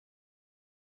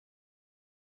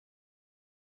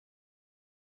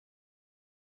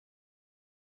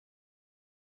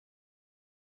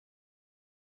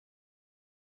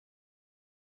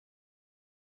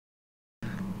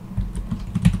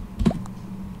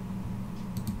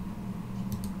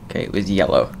Okay, it was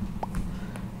yellow.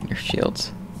 Your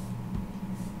shields.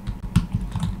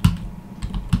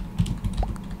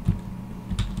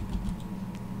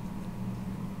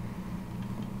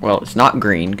 Well, it's not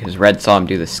green, because red saw him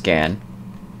do the scan.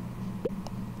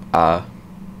 The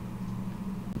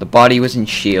body was in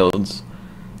shields.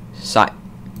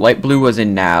 Light blue was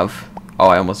in nav. Oh,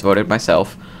 I almost voted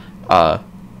myself.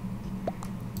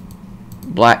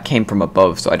 Black came from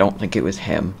above, so I don't think it was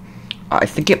him. I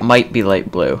think it might be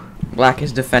light blue. Black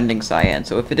is defending cyan,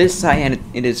 so if it is cyan,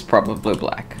 it is probably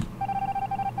black.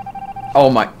 Oh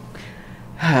my...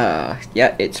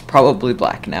 yeah, it's probably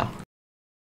black now.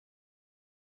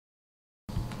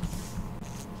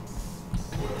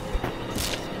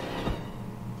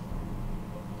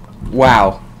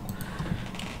 Wow.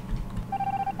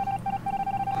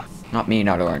 Not me,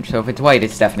 not orange. So if it's white,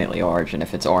 it's definitely orange, and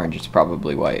if it's orange, it's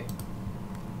probably white.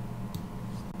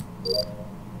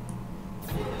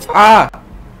 Ah!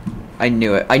 I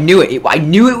knew it. I knew it. I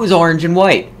knew it was orange and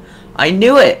white. I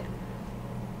knew it!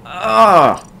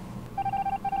 Ah!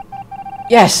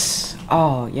 Yes!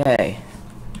 Oh, yay. I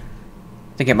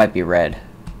think it might be red.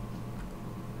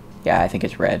 Yeah, I think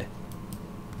it's red.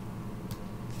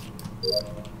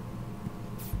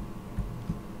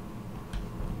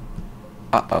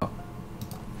 Uh-oh.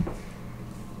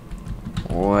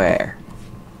 Where?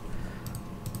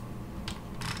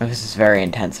 Oh, this is very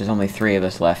intense. There's only 3 of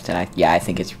us left, and I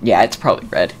think it's probably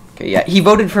red. Okay, yeah, he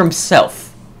voted for himself.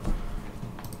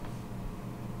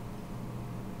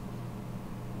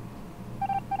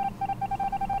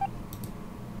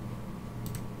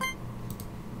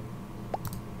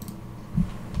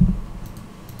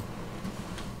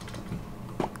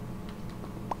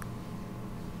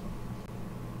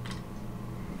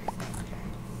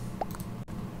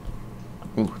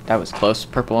 Ooh, that was close.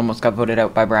 Purple almost got voted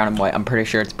out by brown and white. I'm pretty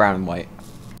sure it's brown and white.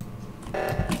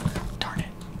 Darn it.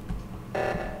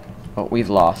 Oh, we've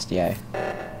lost, yay.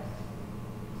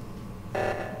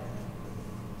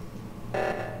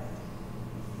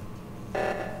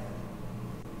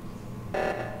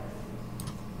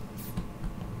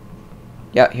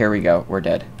 Yeah, here we go. We're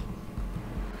dead.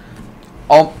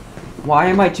 Oh, why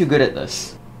am I too good at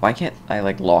this? Why can't I,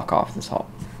 like, lock off this hall?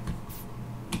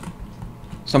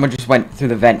 Someone just went through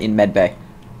the vent in medbay.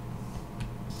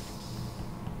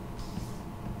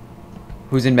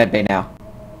 Who's in medbay now?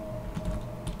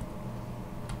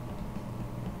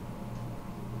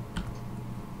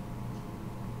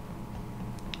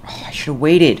 Oh, I should have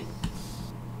waited.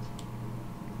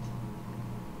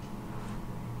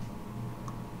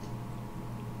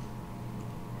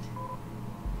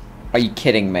 Are you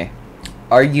kidding me?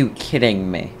 Are you kidding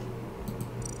me?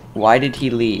 Why did he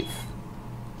leave?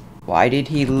 Why did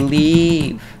he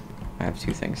leave? I have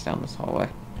 2 things down this hallway.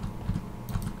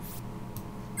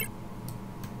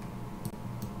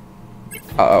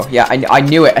 Uh-oh, yeah, I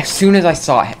knew it as soon as I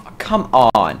saw him. Come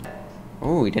on.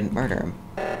 Oh, he didn't murder him.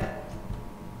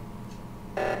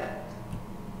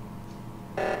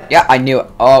 Yeah, I knew it.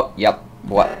 Oh, yep.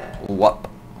 What?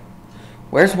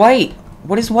 Where's White?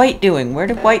 What is White doing? Where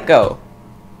did White go?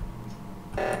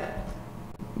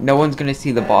 No one's gonna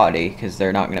see the body, because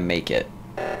they're not gonna make it.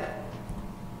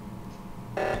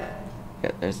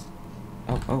 Yeah, there's...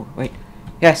 Oh, wait.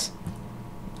 Yes!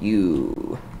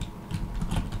 You...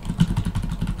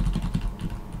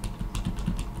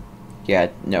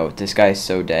 Yeah, no, this guy's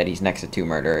so dead. He's next to 2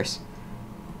 murderers.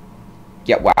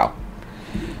 Yeah, wow.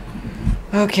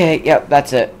 Okay, yep,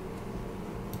 that's it.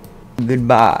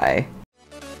 Goodbye.